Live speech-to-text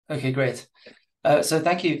Okay, great. So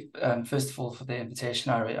thank you, first of all, for the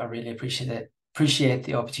invitation. I really appreciate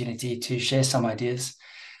the opportunity to share some ideas.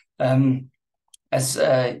 Um, as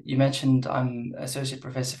you mentioned, I'm Associate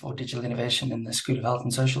Professor for Digital Innovation in the School of Health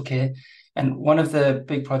and Social Care. And one of the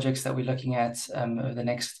big projects that we're looking at over the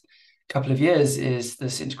next couple of years is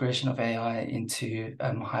this integration of AI into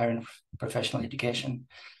higher and professional education.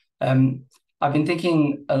 Um, I've been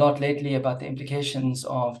thinking a lot lately about the implications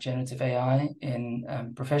of generative AI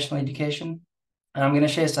in professional education. And I'm going to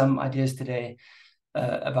share some ideas today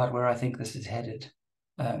about where I think this is headed.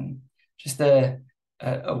 Just a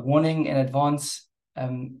warning in advance,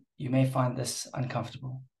 you may find this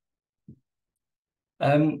uncomfortable.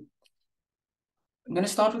 I'm going to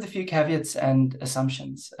start with a few caveats and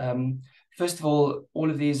assumptions. First of all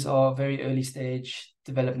of these are very early stage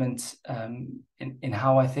development in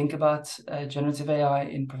how I think about generative AI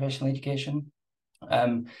in professional education.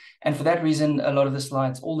 And for that reason, a lot of the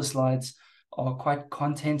slides, all the slides, are quite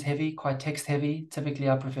content heavy, quite text heavy. Typically,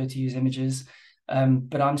 I prefer to use images,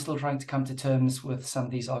 but I'm still trying to come to terms with some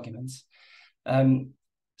of these arguments.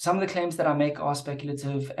 Some of the claims that I make are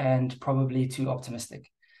speculative and probably too optimistic.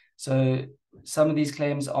 So some of these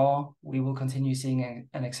claims are, we will continue seeing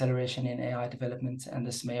an acceleration in AI development, and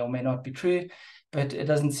this may or may not be true, but it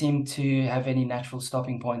doesn't seem to have any natural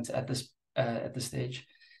stopping point at this stage.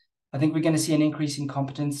 I think we're going to see an increase in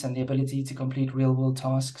competence and the ability to complete real-world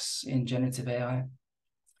tasks in generative AI.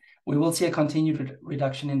 We will see a continued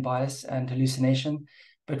reduction in bias and hallucination,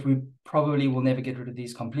 but we probably will never get rid of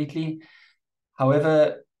these completely.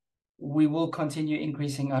 However, we will continue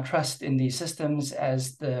increasing our trust in these systems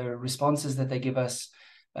as the responses that they give us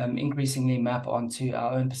increasingly map onto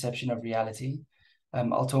our own perception of reality.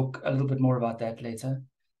 I'll talk a little bit more about that later.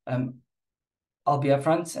 I'll be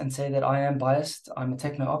upfront and say that I am biased. I'm a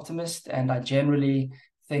techno-optimist, and I generally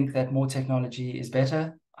think that more technology is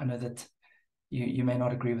better. I know that you may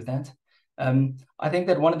not agree with that. I think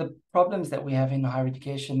that one of the problems that we have in higher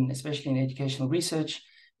education, especially in educational research,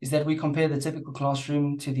 is that we compare the typical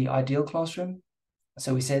classroom to the ideal classroom.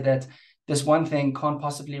 So we say that this one thing can't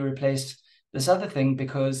possibly replace this other thing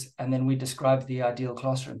because, and then we describe the ideal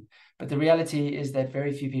classroom. But the reality is that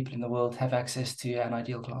very few people in the world have access to an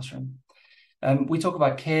ideal classroom. We talk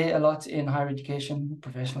about care a lot in higher education,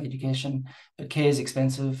 professional education, but care is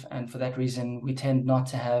expensive. And for that reason, we tend not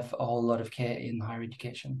to have a whole lot of care in higher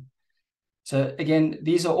education. So again,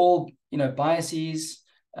 these are all, biases,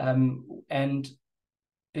 and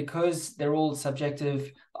because they're all subjective,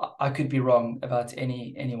 I could be wrong about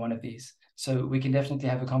any one of these. So we can definitely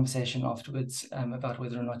have a conversation afterwards about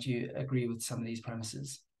whether or not you agree with some of these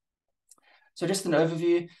premises. So just an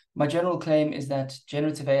overview, my general claim is that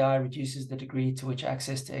generative AI reduces the degree to which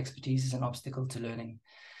access to expertise is an obstacle to learning.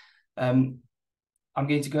 I'm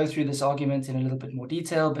going to go through this argument in a little bit more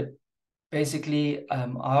detail, but basically, I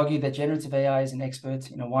argue that generative AI is an expert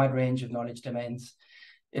in a wide range of knowledge domains.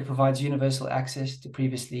 It provides universal access to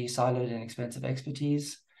previously siloed and expensive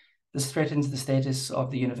expertise. This threatens the status of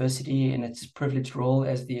the university in its privileged role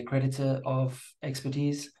as the accreditor of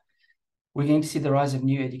expertise. We're going to see the rise of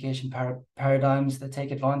new education paradigms that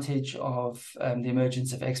take advantage of the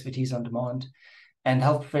emergence of expertise on demand. And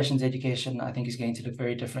health professions education, I think, is going to look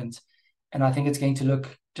very different. And I think it's going to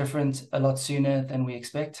look different a lot sooner than we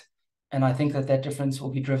expect. And I think that that difference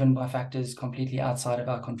will be driven by factors completely outside of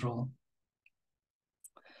our control.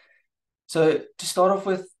 So to start off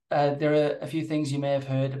with, there are a few things you may have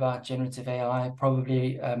heard about generative AI,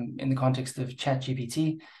 probably in the context of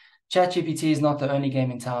ChatGPT. ChatGPT is not the only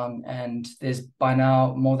game in town, and there's by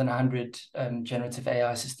now more than 100 generative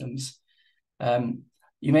AI systems.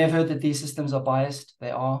 You may have heard that these systems are biased.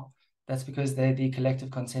 They are. That's because they're the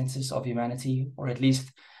collective consensus of humanity, or at least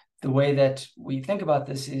the way that we think about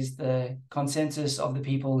this is the consensus of the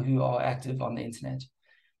people who are active on the internet.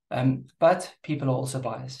 But people are also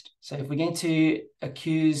biased. So if we're going to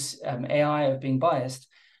accuse AI of being biased,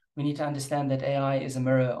 we need to understand that AI is a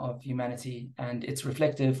mirror of humanity and it's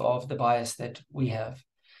reflective of the bias that we have.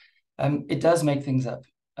 It does make things up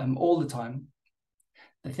all the time.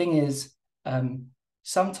 The thing is,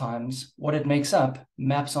 sometimes what it makes up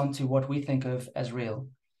maps onto what we think of as real.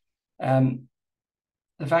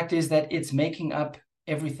 The fact is that it's making up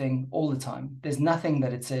everything all the time. There's nothing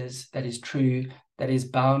that it says that is true, that is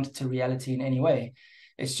bound to reality in any way.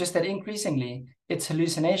 It's just that increasingly its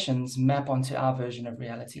hallucinations map onto our version of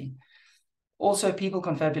reality. Also, people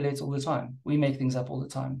confabulate all the time. We make things up all the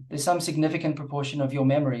time. There's some significant proportion of your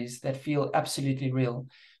memories that feel absolutely real,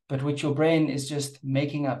 but which your brain is just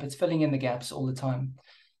making up. It's filling in the gaps all the time.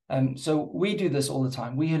 So we do this all the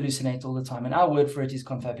time. We hallucinate all the time, and our word for it is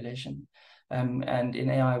confabulation. And in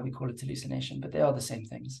AI, we call it hallucination, but they are the same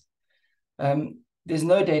things. There's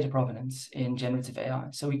no data provenance in generative AI,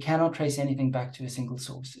 so we cannot trace anything back to a single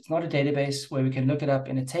source. It's not a database where we can look it up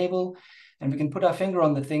in a table and we can put our finger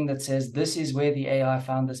on the thing that says, this is where the AI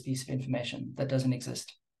found this piece of information. That doesn't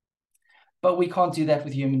exist. But we can't do that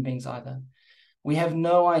with human beings either. We have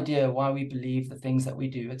no idea why we believe the things that we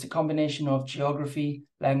do. It's a combination of geography,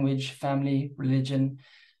 language, family, religion,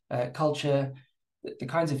 culture, the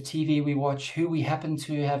kinds of TV we watch, who we happen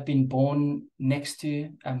to have been born next to,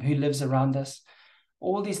 who lives around us.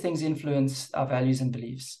 All these things influence our values and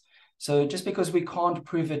beliefs. So just because we can't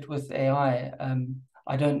prove it with AI,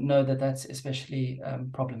 I don't know that that's especially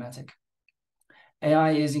problematic.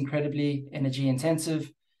 AI is incredibly energy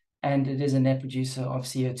intensive, and it is a net producer of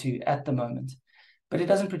CO2 at the moment. But it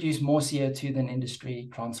doesn't produce more CO2 than industry,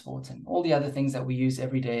 transport, and all the other things that we use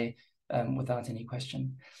every day without any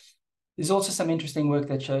question. There's also some interesting work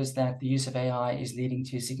that shows that the use of AI is leading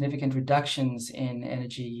to significant reductions in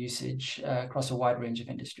energy usage across a wide range of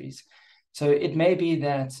industries. So it may be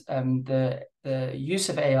that the use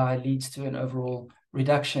of AI leads to an overall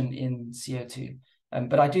reduction in CO2.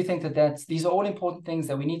 But I do think that these are all important things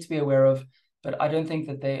that we need to be aware of, but I don't think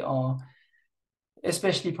that they are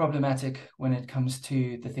especially problematic when it comes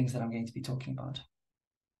to the things that I'm going to be talking about.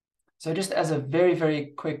 So just as a very,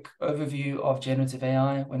 very quick overview of generative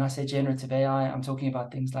AI, when I say generative AI, I'm talking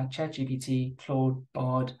about things like ChatGPT, Claude,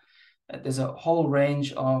 Bard. There's a whole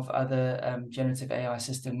range of other generative AI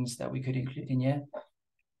systems that we could include in here.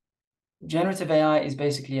 Generative AI is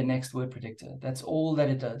basically a next word predictor. That's all that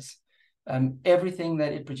it does. Everything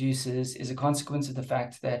that it produces is a consequence of the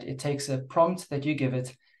fact that it takes a prompt that you give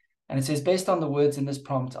it, and it says, based on the words in this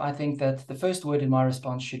prompt, I think that the first word in my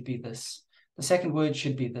response should be this. The second word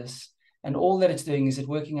should be this. And all that it's doing is it's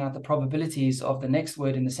working out the probabilities of the next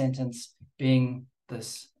word in the sentence being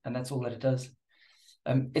this. And that's all that it does.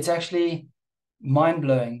 It's actually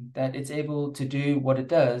mind-blowing that it's able to do what it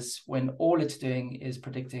does when all it's doing is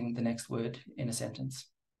predicting the next word in a sentence.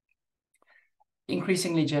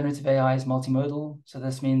 Increasingly, generative AI is multimodal. So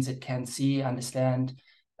this means it can see, understand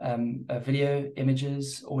video,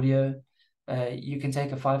 images, audio. You can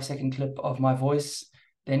take a 5-second clip of my voice,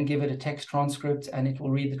 then give it a text transcript, and it will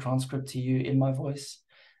read the transcript to you in my voice.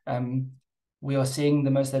 We are seeing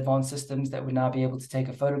the most advanced systems that will now be able to take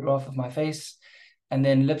a photograph of my face and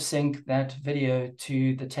then lip sync that video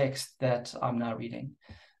to the text that I'm now reading.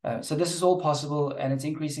 So this is all possible, and it's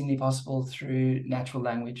increasingly possible through natural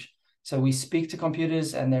language. So we speak to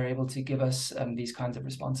computers and they're able to give us these kinds of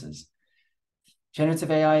responses.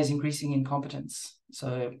 Generative AI is increasing in competence.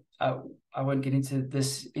 So I won't get into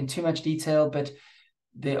this in too much detail, but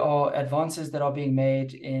there are advances that are being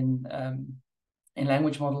made in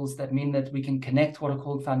language models that mean that we can connect what are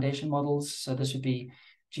called foundation models. So this would be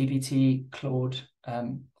GPT, Claude,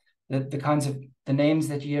 the names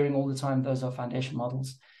that you're hearing all the time, those are foundation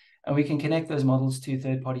models. And we can connect those models to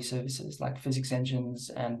third-party services like physics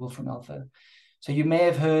engines and Wolfram Alpha. So you may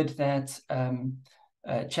have heard that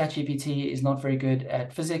ChatGPT is not very good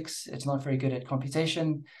at physics. It's not very good at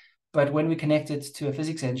computation. But when we connect it to a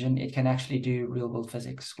physics engine, it can actually do real-world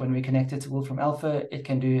physics. When we connect it to Wolfram Alpha, it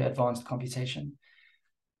can do advanced computation.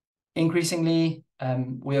 Increasingly,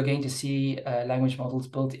 we are going to see language models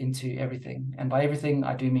built into everything. And by everything,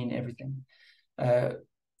 I do mean everything.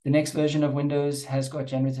 The next version of Windows has got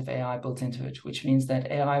generative AI built into it, which means that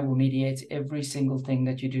AI will mediate every single thing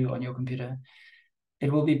that you do on your computer.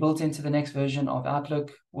 It will be built into the next version of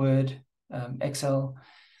Outlook, Word, Excel.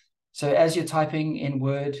 So as you're typing in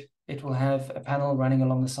Word, it will have a panel running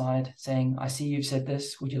along the side saying, I see you've said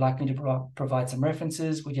this. Would you like me to provide some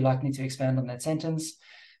references? Would you like me to expand on that sentence?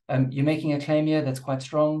 You're making a claim here that's quite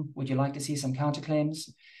strong. Would you like to see some counterclaims?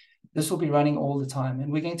 This will be running all the time,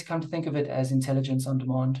 and we're going to come to think of it as intelligence on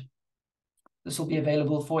demand. This will be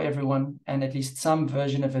available for everyone, and at least some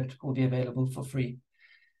version of it will be available for free.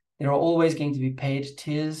 There are always going to be paid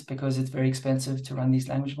tiers because it's very expensive to run these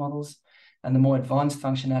language models, and the more advanced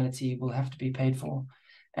functionality will have to be paid for.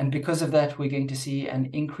 And because of that, we're going to see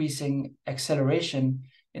an increasing acceleration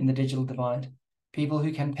in the digital divide. People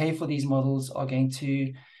who can pay for these models are going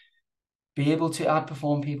to be able to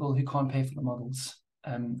outperform people who can't pay for the models.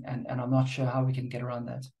 And I'm not sure how we can get around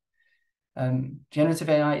that. Generative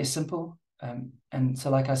AI is simple. And so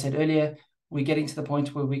like I said earlier, we're getting to the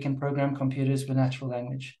point where we can program computers with natural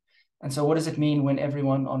language. And so what does it mean when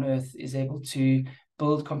everyone on Earth is able to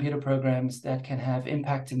build computer programs that can have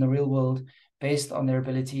impact in the real world based on their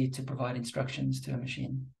ability to provide instructions to a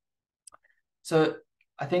machine? So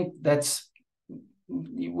I think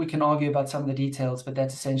we can argue about some of the details, but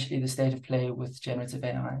that's essentially the state of play with generative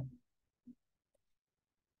AI.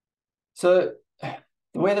 So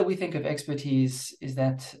the way that we think of expertise is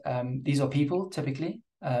that these are people, typically.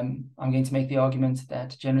 I'm going to make the argument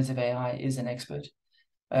that generative AI is an expert.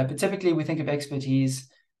 But typically we think of expertise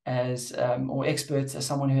as, or experts as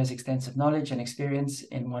someone who has extensive knowledge and experience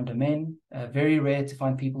in one domain. Very rare to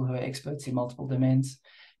find people who are experts in multiple domains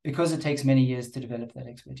because it takes many years to develop that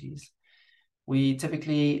expertise. We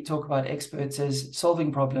typically talk about experts as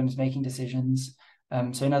solving problems, making decisions.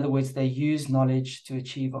 So in other words, they use knowledge to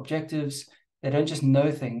achieve objectives. They don't just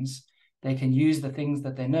know things, they can use the things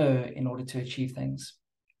that they know in order to achieve things.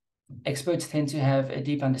 Experts tend to have a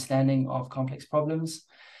deep understanding of complex problems,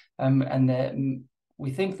 and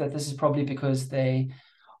we think that this is probably because they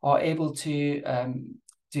are able to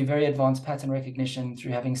do very advanced pattern recognition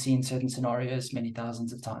through having seen certain scenarios many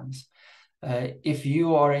thousands of times. If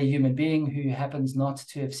you are a human being who happens not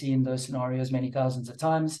to have seen those scenarios many thousands of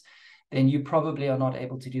times, then you probably are not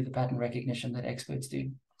able to do the pattern recognition that experts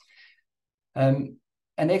do.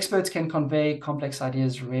 And experts can convey complex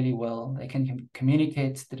ideas really well. They can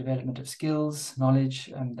communicate the development of skills,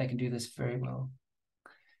 knowledge, and they can do this very well.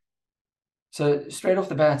 So straight off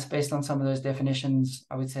the bat, based on some of those definitions,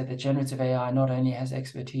 I would say that generative AI not only has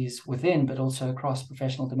expertise within, but also across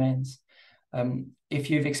professional domains. If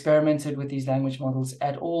you've experimented with these language models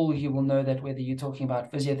at all, you will know that whether you're talking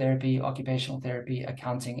about physiotherapy, occupational therapy,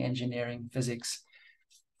 accounting, engineering, physics,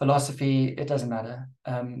 philosophy, it doesn't matter.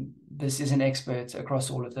 This is an expert across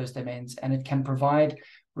all of those domains, and it can provide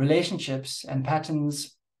relationships and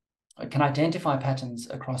patterns, it can identify patterns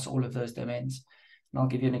across all of those domains. And I'll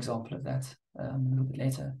give you an example of that a little bit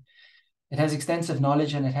later. It has extensive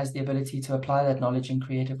knowledge, and it has the ability to apply that knowledge in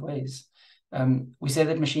creative ways. We say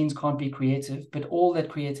that machines can't be creative, but all that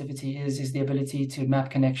creativity is the ability to map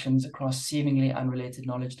connections across seemingly unrelated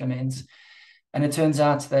knowledge domains. And it turns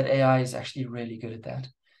out that AI is actually really good at that.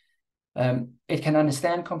 It can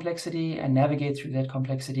understand complexity and navigate through that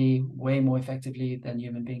complexity way more effectively than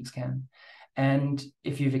human beings can. And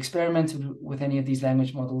if you've experimented with any of these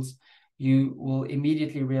language models, you will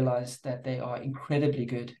immediately realize that they are incredibly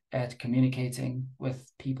good at communicating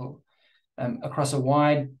with people across a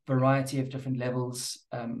wide variety of different levels.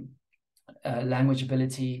 Language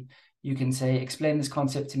ability, you can say, explain this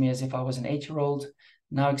concept to me as if I was an 8-year-old.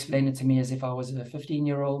 Now explain it to me as if I was a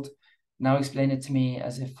 15-year-old. Now explain it to me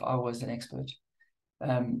as if I was an expert.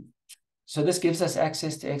 So this gives us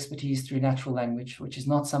access to expertise through natural language, which is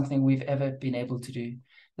not something we've ever been able to do.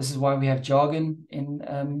 This is why we have jargon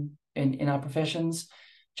in our professions.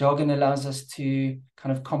 Jargon allows us to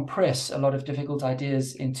kind of compress a lot of difficult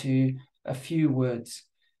ideas into a few words.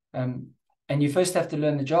 And you first have to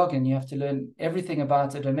learn the jargon. You have to learn everything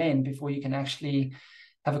about a domain before you can actually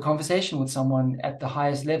have a conversation with someone at the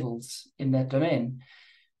highest levels in that domain.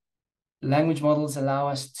 Language models allow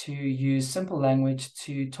us to use simple language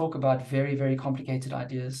to talk about very, very complicated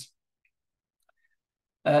ideas.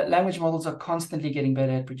 Language models are constantly getting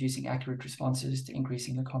better at producing accurate responses to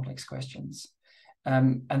increasingly complex questions.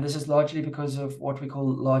 And this is largely because of what we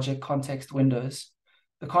call larger context windows.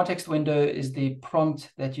 The context window is the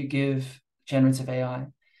prompt that you give generative AI.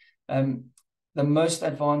 The most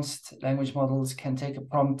advanced language models can take a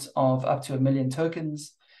prompt of up to 1 million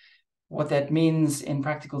tokens. What that means in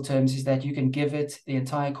practical terms is that you can give it the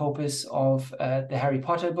entire corpus of the Harry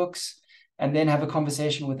Potter books and then have a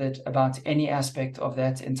conversation with it about any aspect of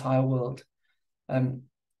that entire world. And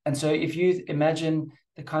so if you imagine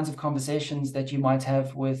the kinds of conversations that you might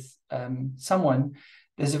have with someone,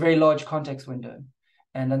 there's a very large context window.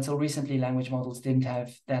 And until recently, language models didn't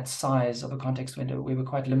have that size of a context window. We were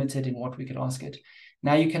quite limited in what we could ask it.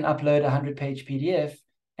 Now you can upload a 100-page PDF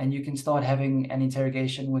and you can start having an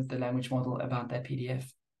interrogation with the language model about that PDF.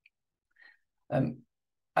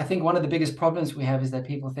 I think one of the biggest problems we have is that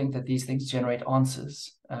people think that these things generate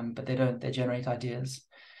answers, but they don't, they generate ideas.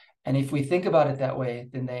 And if we think about it that way,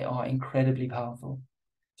 then they are incredibly powerful.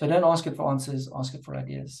 So don't ask it for answers, ask it for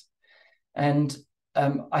ideas. And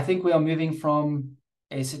I think we are moving from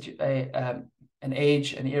an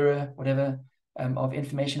age, an era, whatever, of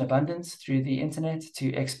information abundance through the internet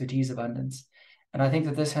to expertise abundance. And I think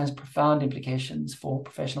that this has profound implications for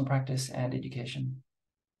professional practice and education.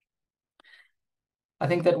 I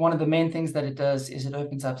think that one of the main things that it does is it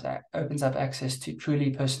opens up access to truly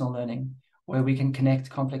personal learning, where we can connect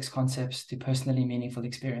complex concepts to personally meaningful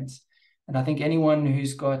experience. And I think anyone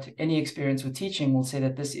who's got any experience with teaching will say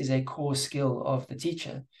that this is a core skill of the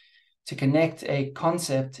teacher, to connect a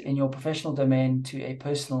concept in your professional domain to a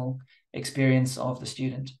personal experience of the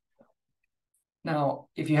student. Now,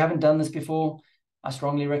 if you haven't done this before, I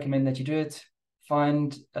strongly recommend that you do it.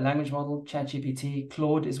 Find a language model, ChatGPT.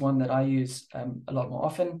 Claude is one that I use a lot more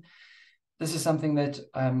often. this is something that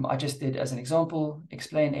I just did as an example,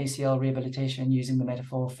 explain ACL rehabilitation using the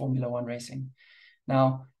metaphor of Formula One racing.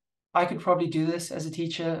 Now, I could probably do this as a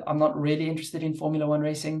teacher. I'm not really interested in Formula One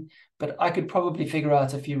racing, but I could probably figure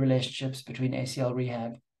out a few relationships between ACL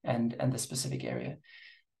rehab and the specific area.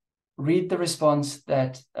 Read the response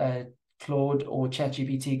that Claude or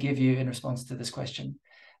ChatGPT give you in response to this question.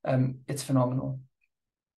 It's phenomenal.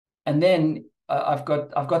 And then I've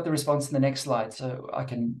got the response in the next slide, so I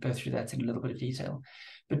can go through that in a little bit of detail.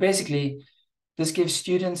 But basically, this gives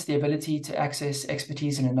students the ability to access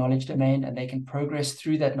expertise in a knowledge domain, and they can progress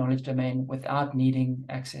through that knowledge domain without needing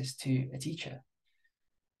access to a teacher.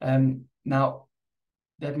 Now,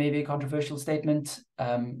 that may be a controversial statement,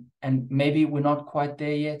 and maybe we're not quite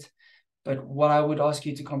there yet, but what I would ask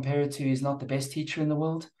you to compare it to is not the best teacher in the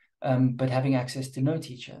world, but having access to no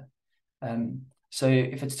teacher. So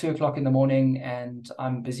if it's 2 o'clock in the morning and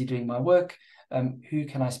I'm busy doing my work, who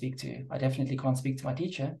can I speak to? I definitely can't speak to my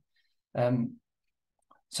teacher.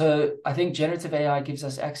 So I think generative AI gives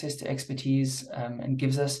us access to expertise and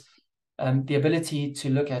gives us the ability to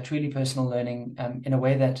look at truly personal learning in a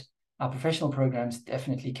way that our professional programs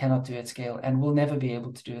definitely cannot do at scale and will never be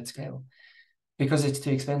able to do at scale because it's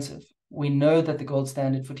too expensive. We know that the gold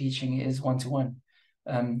standard for teaching is one-to-one.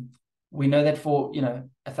 We know that for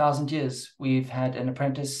 1,000 years, we've had an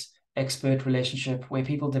apprentice-expert relationship where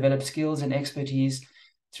people develop skills and expertise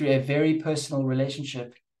through a very personal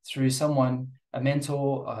relationship through someone, a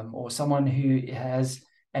mentor, or someone who has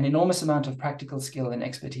an enormous amount of practical skill and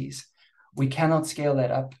expertise. We cannot scale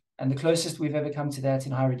that up. And the closest we've ever come to that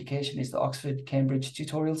in higher education is the Oxford-Cambridge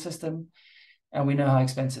tutorial system. And we know how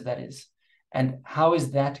expensive that is. And how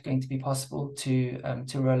is that going to be possible to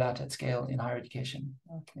roll out at scale in higher education?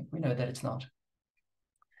 Okay, we know that it's not.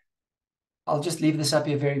 I'll just leave this up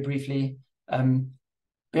here very briefly.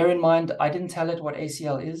 Bear in mind, I didn't tell it what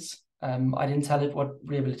ACL is. I didn't tell it what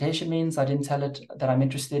rehabilitation means. I didn't tell it that I'm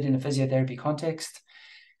interested in a physiotherapy context.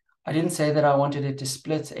 I didn't say that I wanted it to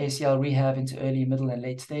split ACL rehab into early, middle, and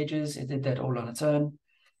late stages. It did that all on its own.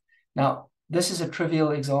 Now, this is a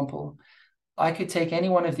trivial example. I could take any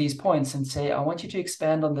one of these points and say, I want you to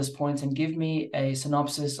expand on this point and give me a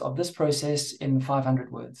synopsis of this process in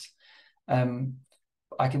 500 words.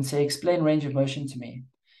 I can say, explain range of motion to me.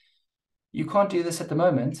 You can't do this at the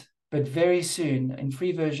moment, but very soon in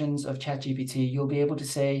free versions of ChatGPT, you'll be able to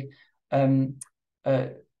say,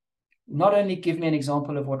 not only give me an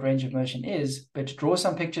example of what range of motion is, but draw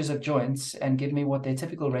some pictures of joints and give me what their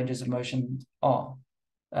typical ranges of motion are.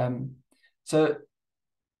 So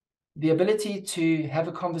the ability to have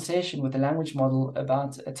a conversation with a language model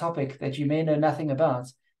about a topic that you may know nothing about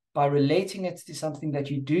by relating it to something that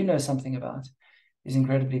you do know something about is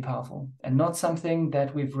incredibly powerful and not something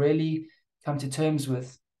that we've really come to terms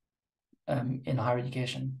with in higher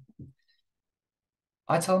education.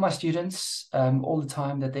 I tell my students all the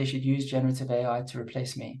time that they should use generative AI to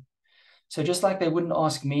replace me. So just like they wouldn't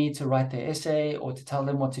ask me to write their essay or to tell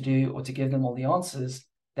them what to do or to give them all the answers,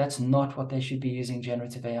 that's not what they should be using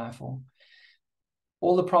generative AI for.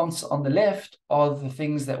 All the prompts on the left are the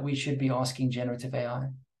things that we should be asking generative AI.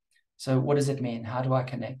 So what does it mean? How do I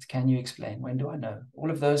connect? Can you explain? When do I know? All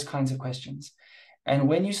of those kinds of questions. And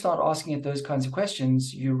when you start asking it those kinds of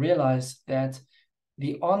questions, you realize that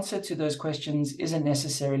the answer to those questions isn't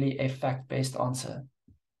necessarily a fact-based answer.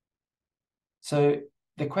 So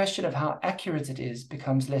the question of how accurate it is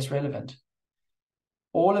becomes less relevant.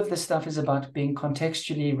 All of this stuff is about being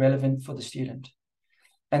contextually relevant for the student.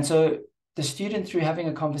 And so the student, through having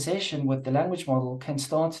a conversation with the language model, can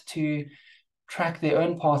start to track their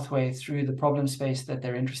own pathway through the problem space that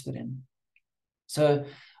they're interested in. So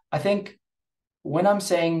I think when I'm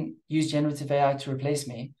saying use generative AI to replace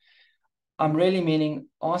me, I'm really meaning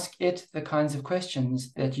ask it the kinds of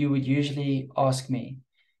questions that you would usually ask me.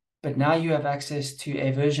 But now you have access to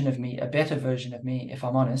a version of me, a better version of me, if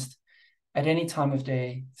I'm honest, at any time of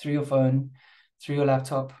day, through your phone, through your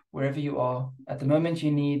laptop, wherever you are. At the moment, you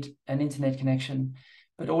need an internet connection,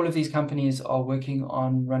 but all of these companies are working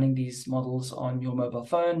on running these models on your mobile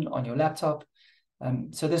phone, on your laptop.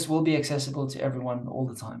 So this will be accessible to everyone all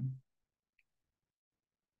the time.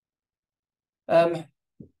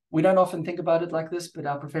 We don't often think about it like this, but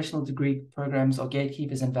our professional degree programs are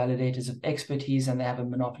gatekeepers and validators of expertise, and they have a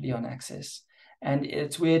monopoly on access. And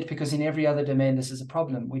it's weird because in every other domain, this is a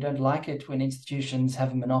problem. We don't like it when institutions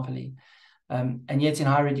have a monopoly. And yet in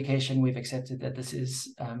higher education, we've accepted that this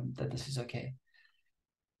is okay.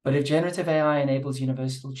 But if generative AI enables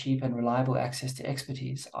universal, cheap, and reliable access to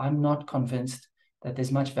expertise, I'm not convinced that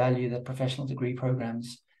there's much value that professional degree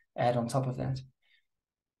programs add on top of that.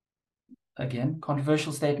 Again,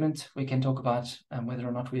 controversial statement. We can talk about whether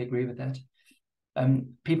or not we agree with that.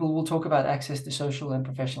 People will talk about access to social and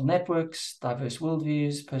professional networks, diverse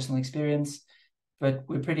worldviews, personal experience, but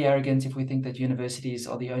we're pretty arrogant if we think that universities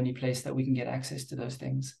are the only place that we can get access to those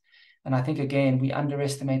things. And I think, again, we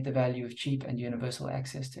underestimate the value of cheap and universal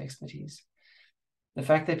access to expertise. The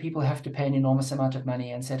fact that people have to pay an enormous amount of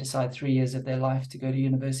money and set aside 3 years of their life to go to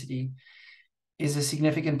university is a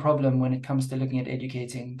significant problem when it comes to looking at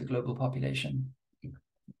educating the global population.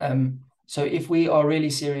 So if we are really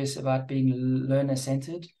serious about being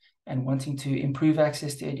learner-centered and wanting to improve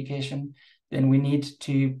access to education, then we need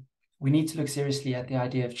to look seriously at the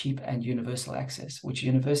idea of cheap and universal access, which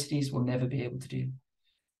universities will never be able to do.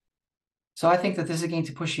 So I think that this is going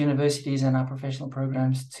to push universities and our professional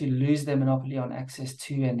programs to lose their monopoly on access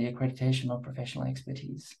to and the accreditation of professional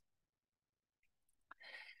expertise.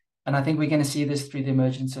 And I think we're going to see this through the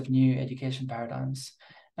emergence of new education paradigms,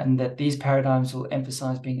 and that these paradigms will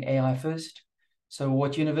emphasize being AI first. So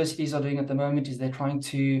what universities are doing at the moment is they're trying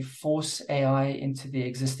to force AI into the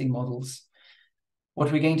existing models.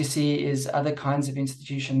 What we're going to see is other kinds of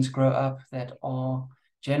institutions grow up that are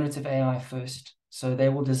generative AI first. So they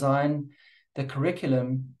will design the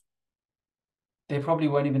curriculum. They probably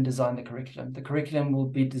won't even design the curriculum. The curriculum will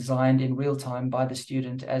be designed in real time by the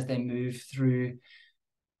student as they move through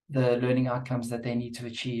the learning outcomes that they need to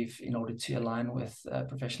achieve in order to align with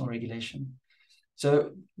professional regulation.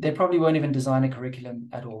 So they probably won't even design a curriculum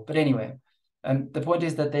at all. But anyway, the point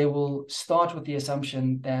is that they will start with the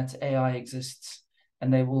assumption that AI exists,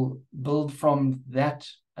 and they will build from that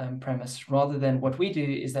premise, rather than what we do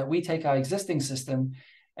is that we take our existing system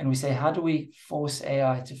and we say, how do we force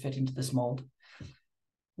AI to fit into this mold?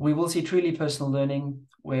 We will see truly personal learning,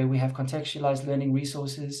 where we have contextualized learning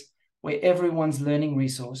resources, where everyone's learning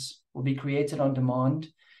resource will be created on demand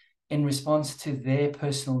in response to their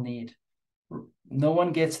personal need. No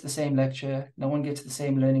one gets the same lecture, no one gets the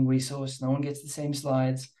same learning resource, no one gets the same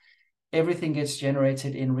slides. Everything gets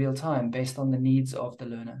generated in real time based on the needs of the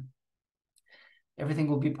learner. Everything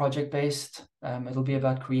will be project-based. It'll be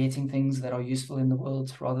about creating things that are useful in the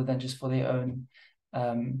world rather than just for their own,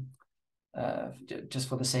 just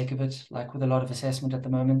for the sake of it, like with a lot of assessment at the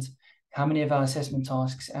moment. How many of our assessment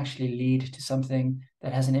tasks actually lead to something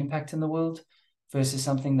that has an impact in the world versus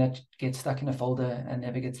something that gets stuck in a folder and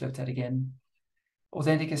never gets looked at again?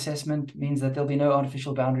 Authentic assessment means that there'll be no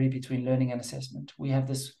artificial boundary between learning and assessment. We have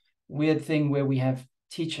this weird thing where we have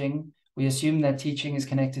teaching. We assume that teaching is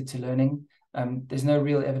connected to learning. There's no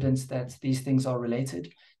real evidence that these things are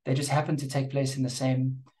related. They just happen to take place in the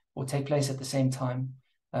same, or take place at the same time.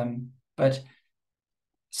 But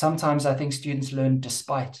sometimes I think students learn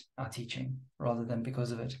despite our teaching rather than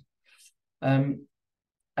because of it. And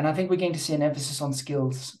I think we're going to see an emphasis on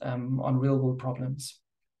skills, on real world problems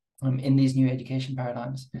in these new education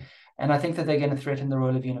paradigms. And I think that they're going to threaten the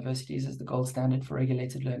role of universities as the gold standard for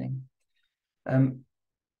regulated learning.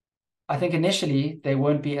 I think initially they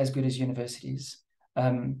won't be as good as universities,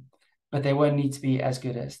 but they won't need to be as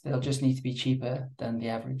good as, they'll just need to be cheaper than the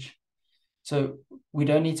average. So we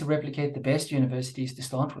don't need to replicate the best universities to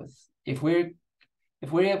start with. If we're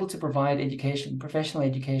able to provide education, professional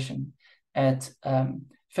education, at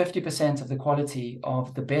 50% of the quality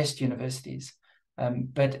of the best universities,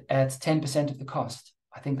 but at 10% of the cost,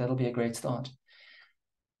 I think that'll be a great start.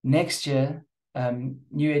 Next year,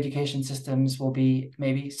 new education systems will be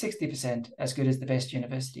maybe 60% as good as the best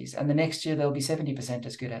universities. And the next year, they'll be 70%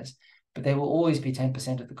 as good as, but they will always be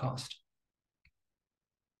 10% of the cost.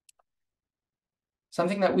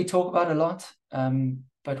 Something that we talk about a lot,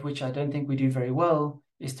 but which I don't think we do very well,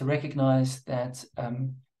 is to recognize that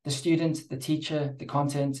the student, the teacher, the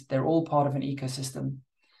content, they're all part of an ecosystem.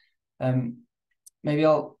 Maybe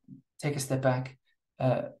I'll take a step back,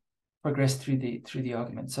 progress through the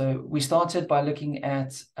argument. So we started by looking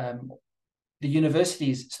at, the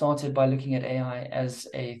universities started by looking at AI as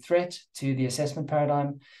a threat to the assessment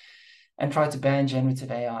paradigm, and tried to ban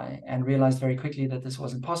generative AI, and realized very quickly that this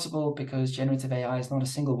wasn't possible because generative AI is not a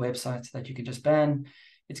single website that you can just ban.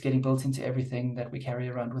 It's getting built into everything that we carry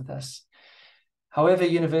around with us. However,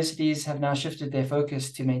 universities have now shifted their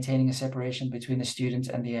focus to maintaining a separation between the student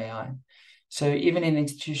and the AI. So even in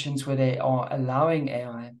institutions where they are allowing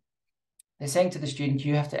AI, they're saying to the student,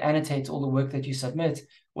 you have to annotate all the work that you submit,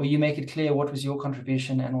 or you make it clear what was your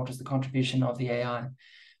contribution and what was the contribution of the AI.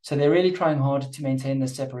 So they're really trying hard to maintain the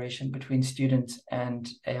separation between student and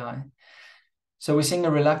AI. So we're seeing a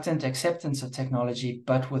reluctant acceptance of technology,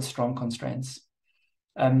 but with strong constraints.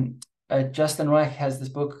 Justin Reich has this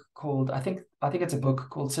book called, I think it's a book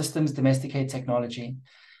called Systems Domesticate Technology.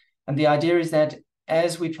 And the idea is that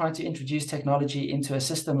as we try to introduce technology into a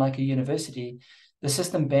system like a university, the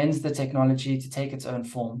system bends the technology to take its own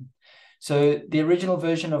form. So the original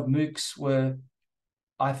version of MOOCs were,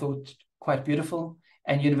 I thought, quite beautiful,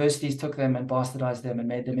 and universities took them and bastardized them and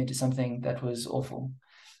made them into something that was awful.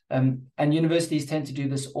 And universities tend to do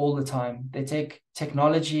this all the time. They take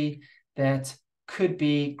technology that could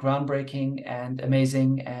be groundbreaking and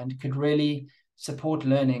amazing and could really support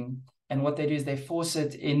learning. And what they do is they force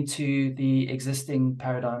it into the existing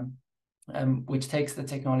paradigm, which takes the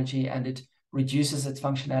technology and it reduces its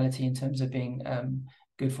functionality in terms of being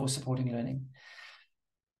good for supporting learning.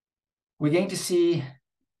 We're going to see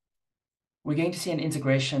an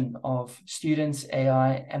integration of students,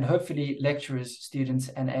 AI, and hopefully lecturers, students,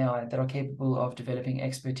 and AI that are capable of developing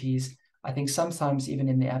expertise, I think sometimes even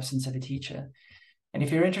in the absence of a teacher. And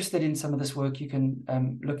if you're interested in some of this work, you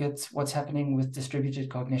can look at what's happening with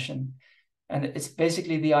distributed cognition. And it's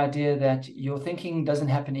basically the idea that your thinking doesn't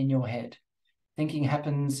happen in your head. Thinking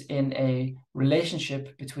happens in a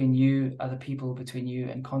relationship between you, other people, between you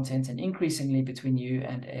and content, and increasingly between you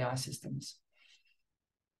and AI systems.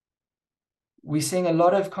 We're seeing a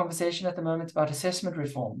lot of conversation at the moment about assessment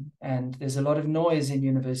reform, and there's a lot of noise in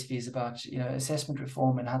universities about assessment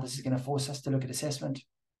reform and how this is going to force us to look at assessment.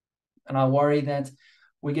 And I worry that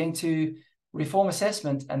we're going to reform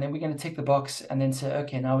assessment and then we're going to tick the box and then say,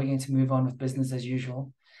 okay, now we're going to move on with business as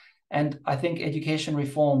usual. And I think education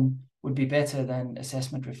reform would be better than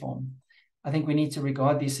assessment reform. I think we need to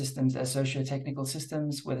regard these systems as socio-technical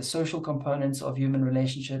systems where the social components of human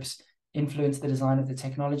relationships influence the design of the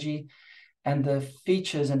technology, and the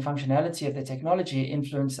features and functionality of the technology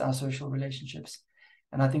influence our social relationships.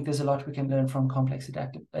 And I think there's a lot we can learn from complex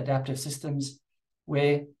adaptive systems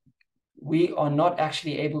where we are not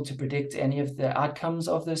actually able to predict any of the outcomes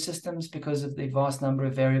of those systems because of the vast number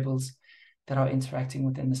of variables that are interacting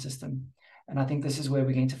within the system. And I think this is where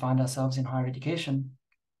we're going to find ourselves in higher education.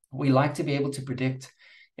 We like to be able to predict.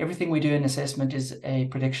 Everything we do in assessment is a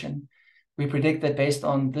prediction. We predict that based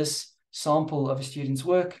on this sample of a student's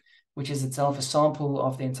work, which is itself a sample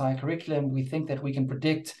of the entire curriculum, we think that we can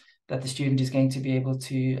predict that the student is going to be able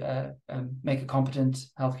to make a competent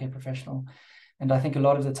healthcare professional. And I think a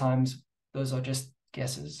lot of the times, those are just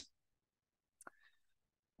guesses.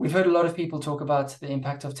 We've heard a lot of people talk about the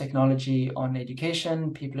impact of technology on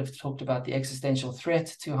education. People have talked about the existential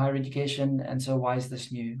threat to higher education. And so why is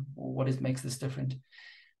this new? What makes this different?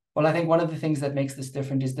 Well, I think one of the things that makes this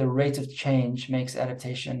different is the rate of change makes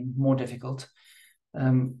adaptation more difficult.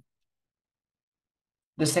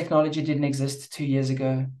 This technology didn't exist 2 years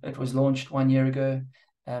ago. It was launched 1 year ago.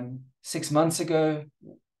 6 months ago,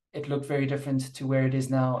 it looked very different to where it is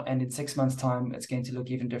now. And in 6 months' time, it's going to look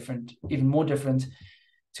even more different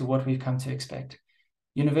to what we've come to expect.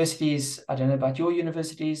 Universities, I don't know about your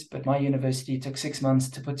universities, but my university took 6 months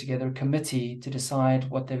to put together a committee to decide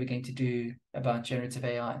what they were going to do about generative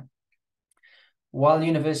AI. While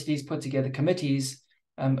universities put together committees,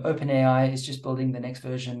 OpenAI is just building the next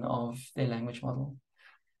version of their language model.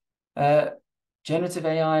 Generative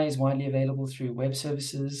AI is widely available through web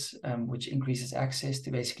services, which increases access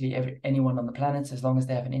to basically anyone on the planet as long as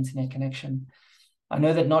they have an internet connection. I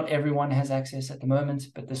know that not everyone has access at the moment,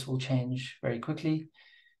 but this will change very quickly.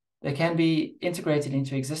 They can be integrated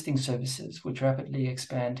into existing services, which rapidly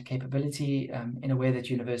expand capability in a way that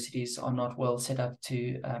universities are not well set up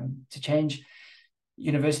to change.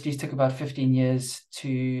 Universities took about 15 years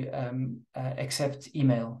to accept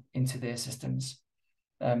email into their systems.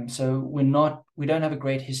 So we don't have a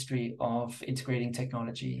great history of integrating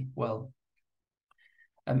technology well.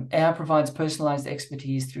 AI provides personalized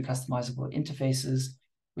expertise through customizable interfaces,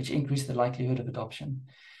 which increase the likelihood of adoption.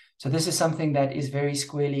 So this is something that is very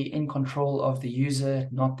squarely in control of the user,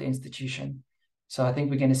 not the institution. So I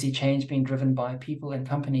think we're going to see change being driven by people and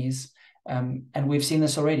companies. And we've seen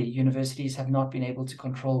this already. Universities have not been able to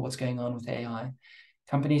control what's going on with AI.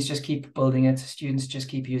 Companies just keep building it. Students just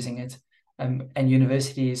keep using it. And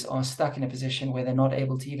universities are stuck in a position where they're not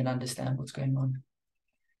able to even understand what's going on.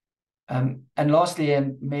 And lastly,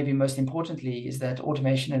 and maybe most importantly, is that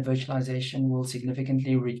automation and virtualization will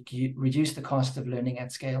significantly reduce the cost of learning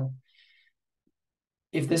at scale.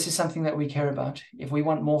 If this is something that we care about, if we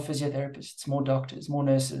want more physiotherapists, more doctors, more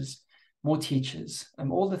nurses, more teachers,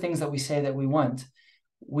 all the things that we say that we want,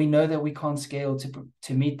 we know that we can't scale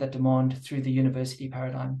to meet that demand through the university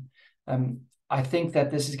paradigm. I think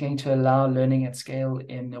that this is going to allow learning at scale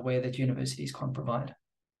in a way that universities can't provide.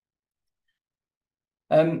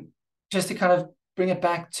 Just to kind of bring it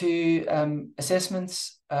back to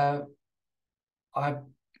assessments, I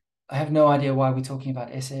have no idea why we're talking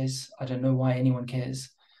about essays. I don't know why anyone cares.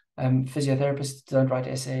 Physiotherapists don't write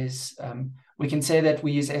essays. We can say that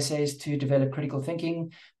we use essays to develop critical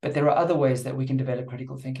thinking, but there are other ways that we can develop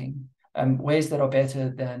critical thinking. ways that are better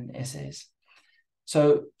than essays.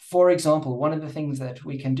 So, for example, one of the things that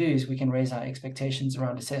we can do is we can raise our expectations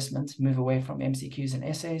around assessment, move away from MCQs and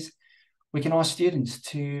essays. We can ask students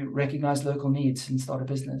to recognize local needs and start a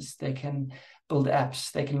business. They can build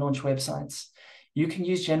apps. They can launch websites. You can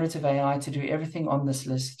use generative AI to do everything on this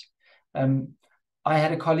list. I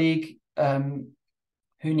had a colleague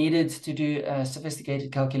who needed to do a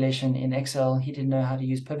sophisticated calculation in Excel. He didn't know how to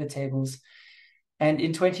use pivot tables. And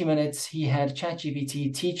in 20 minutes, he had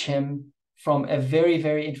ChatGPT teach him from a very,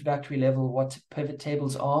 very introductory level what pivot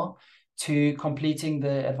tables are to completing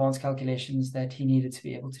the advanced calculations that he needed to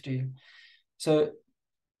be able to do. So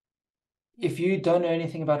if you don't know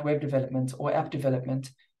anything about web development or app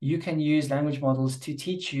development, you can use language models to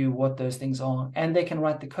teach you what those things are, and they can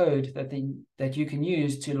write the code that you can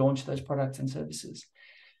use to launch those products and services.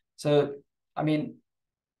 So, I mean,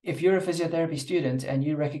 if you're a physiotherapy student and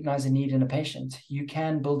you recognize a need in a patient, you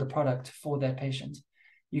can build a product for that patient.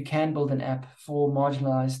 You can build an app for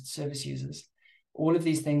marginalized service users. All of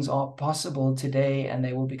these things are possible today, and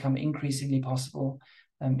they will become increasingly possible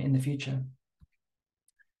in the future.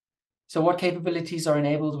 So what capabilities are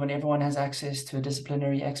enabled when everyone has access to a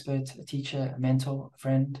disciplinary expert, a teacher, a mentor, a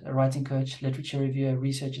friend, a writing coach, literature reviewer,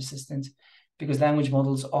 research assistant? Because language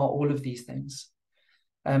models are all of these things.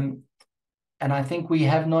 And I think we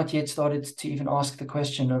have not yet started to even ask the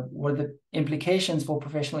question of what are the implications for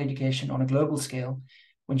professional education on a global scale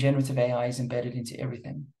when generative AI is embedded into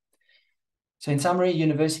everything. So in summary,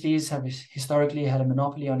 universities have historically had a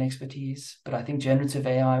monopoly on expertise, but I think generative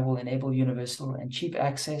AI will enable universal and cheap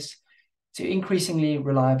access to increasingly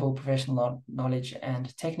reliable professional knowledge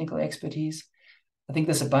and technical expertise. I think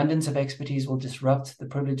this abundance of expertise will disrupt the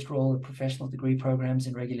privileged role of professional degree programs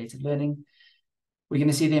in regulated learning. We're going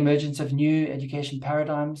to see the emergence of new education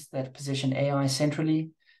paradigms that position AI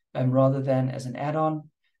centrally rather than as an add-on,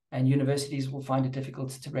 and universities will find it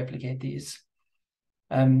difficult to replicate these.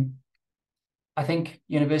 I think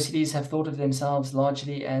universities have thought of themselves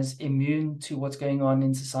largely as immune to what's going on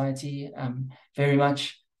in society, very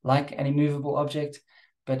much like an immovable object,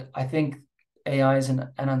 but I think AI is an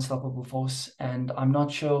unstoppable force, and I'm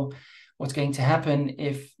not sure what's going to happen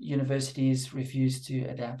if universities refuse to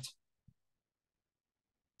adapt.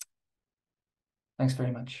 Thanks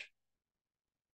very much.